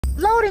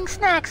Loading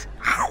snacks.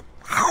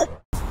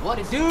 What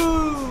it do,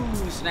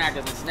 snackers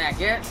and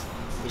snackettes?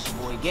 It's your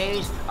boy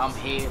Gage. I'm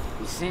here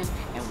with Sin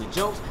and with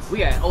Jokes.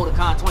 We are at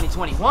Otakon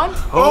 2021.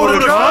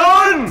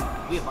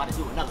 Otakon! We about to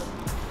do another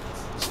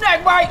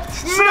SnackBite.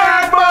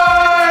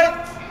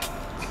 SnackBite!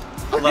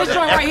 This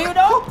joint right here,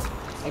 though.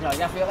 Hey,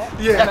 y'all feel that?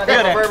 Yeah.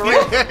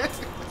 Yeah.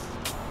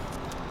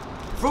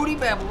 Fruity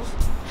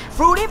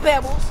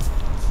Pebbles,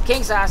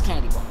 king size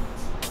candy bar.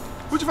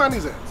 Where'd you find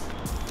these at?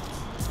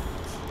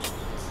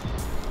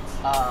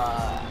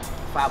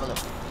 Five Below.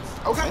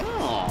 Okay.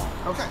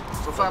 Okay.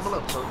 So Five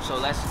Below. So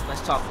let's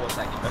talk for a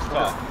second. Let's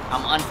talk.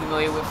 I'm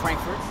unfamiliar with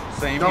Frankfurt.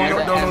 Same Don't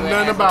here. know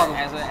nothing about them.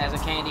 As a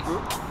candy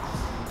group.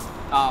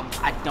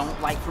 I don't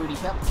like Fruity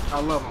Pebbles. I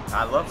love them.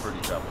 I love Fruity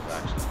Pebbles,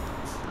 actually.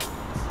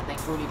 I think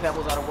Fruity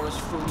Pebbles are the worst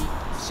fruity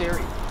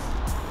cereal.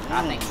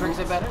 I think Tricks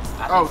are better.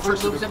 I Oh, think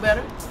Fruit Loops are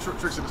better.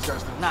 Tricks are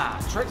disgusting. Nah,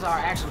 Tricks are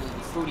actually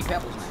Fruity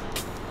Pebbles now.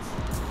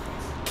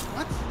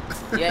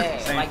 What? Yeah,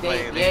 Same like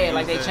flavor, they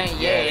use it.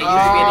 changed. Yeah, Yeah, it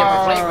used to be a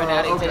different flavor.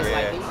 Now they okay. taste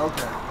like these.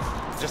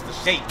 Okay. Just the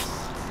shapes.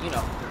 You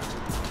know,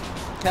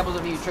 Pebbles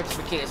are you, Tricks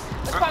for kids.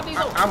 Let's pop these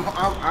open.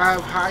 I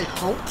have high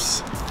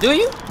hopes. Do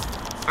you?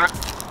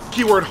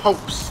 Keyword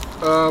hopes.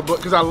 But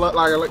because I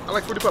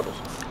like Fruity Pebbles.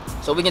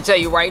 So we can tell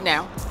you right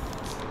now,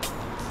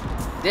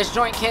 this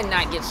joint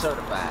cannot get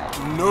certified.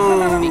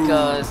 No.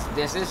 Because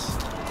this is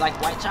like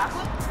white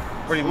chocolate.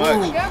 Pretty much.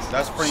 Ooh.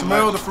 That's pretty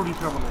Smell much. the Fruity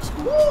Pebbleness.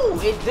 Ooh,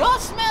 it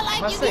does smell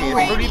like Let's you say get it's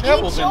ready Fruity to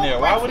Pebbles eat in your there.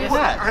 Why would it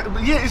breakfast. not?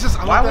 But yeah, it's just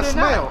I Why love would that it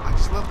not? smell. I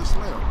just love the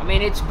smell. I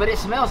mean, but it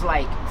smells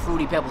like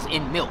Fruity Pebbles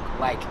in milk.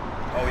 Like,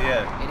 Oh,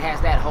 yeah. it has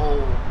that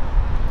whole,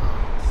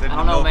 Sit in I the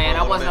don't know, milk man. for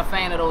I little wasn't a bit.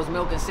 fan of those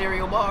milk and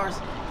cereal bars.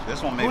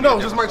 This one may Who be a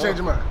knows? This might different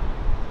change your mind.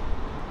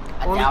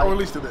 I Or doubt at it.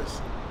 least to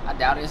this. I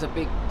doubt it. It's a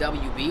big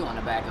WB on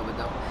the back of it,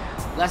 though.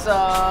 Let's see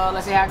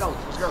how it goes.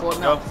 Let's go. Pour it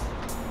Go. milk.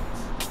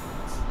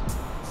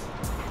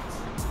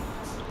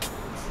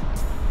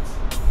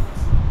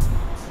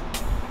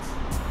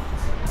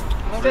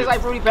 It tastes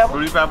like Fruity Pebbles.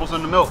 Fruity Pebbles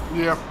in the milk.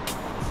 Yeah.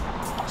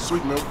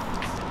 Sweet milk.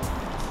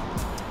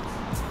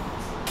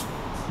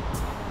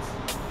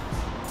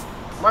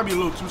 Might be a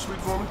little too sweet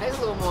for me. Tastes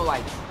a little more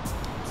like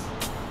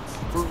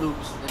Fruit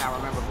Loops than I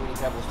remember Fruity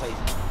Pebbles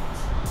tasting.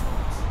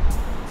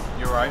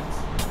 You're right.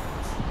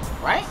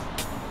 Right?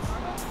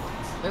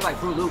 Tastes like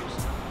Fruit Loops.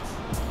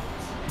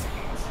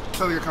 It's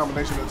like a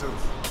combination of the two.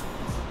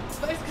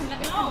 But it's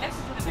connected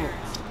to there.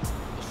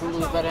 Is Fruit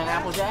Loops better than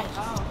Apple Jacks?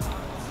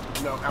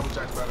 No, Apple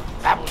Jack's better.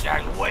 Apple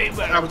Jacks way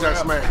better. Apple Jack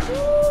smash.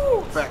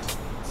 Woo! Facts.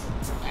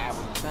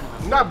 Apple and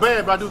cinnamon. Not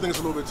bad, but I do think it's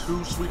a little bit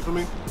too sweet for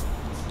me.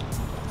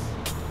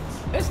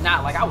 It's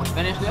not like I would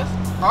finish this.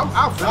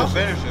 I'll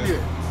finish finish it.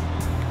 Yeah.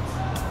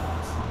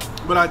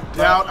 But I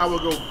doubt I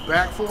would go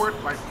back for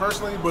it, like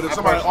personally. But if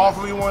somebody personally.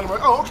 offered me one, I'm like,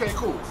 oh, okay,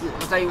 cool. I'm Yeah.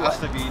 gonna tell you I'll what.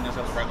 still be eating this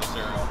as a regular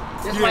cereal.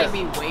 This Yeah. might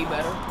be way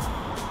better.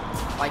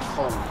 Like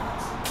cold.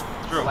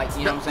 True. Like,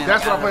 you know what I'm saying?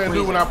 That's Like what I plan out of to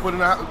do the when I put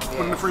it out, put it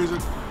in the freezer.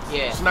 freezer.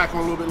 Yeah. Snack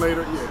on a little bit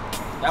later. Yeah.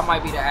 That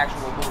might be the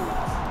actual move.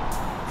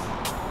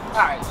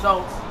 Alright,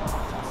 so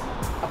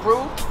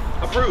approve.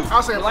 Approved.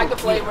 I'll say You approve. like the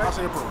flavor? Yeah, I'll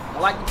say approve. I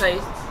like the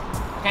taste.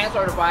 Can't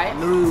certify it.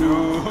 No.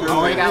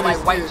 Already got It like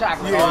is- white yeah,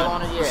 chocolate yeah. all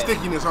on it, yeah. The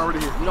stickiness already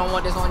here. You don't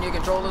want this on your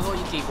controllers or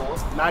your keyboard.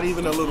 Not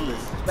even a little bit.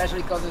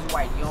 Especially because it's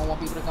white. You don't want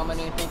people to come in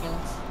there thinking,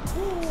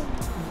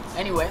 ooh.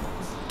 Anyway,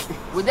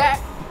 with that,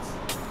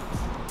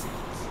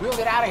 we'll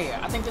get out of here.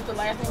 I think this is the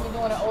last thing we're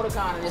doing at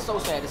Otakon, and it's so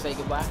sad to say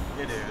goodbye.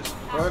 It is.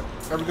 But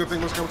every good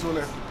thing must come to an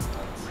end.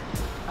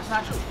 That's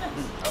not true.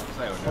 I was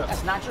saying with that.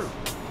 That's not true.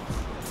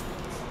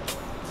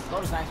 Go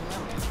to Snacks and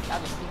Memories.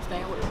 Y'all just keep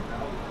staying with us.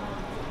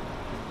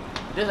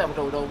 This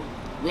episode is over.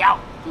 We out.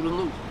 Through the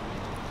loop.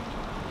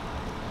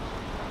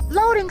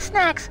 Loading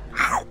snacks.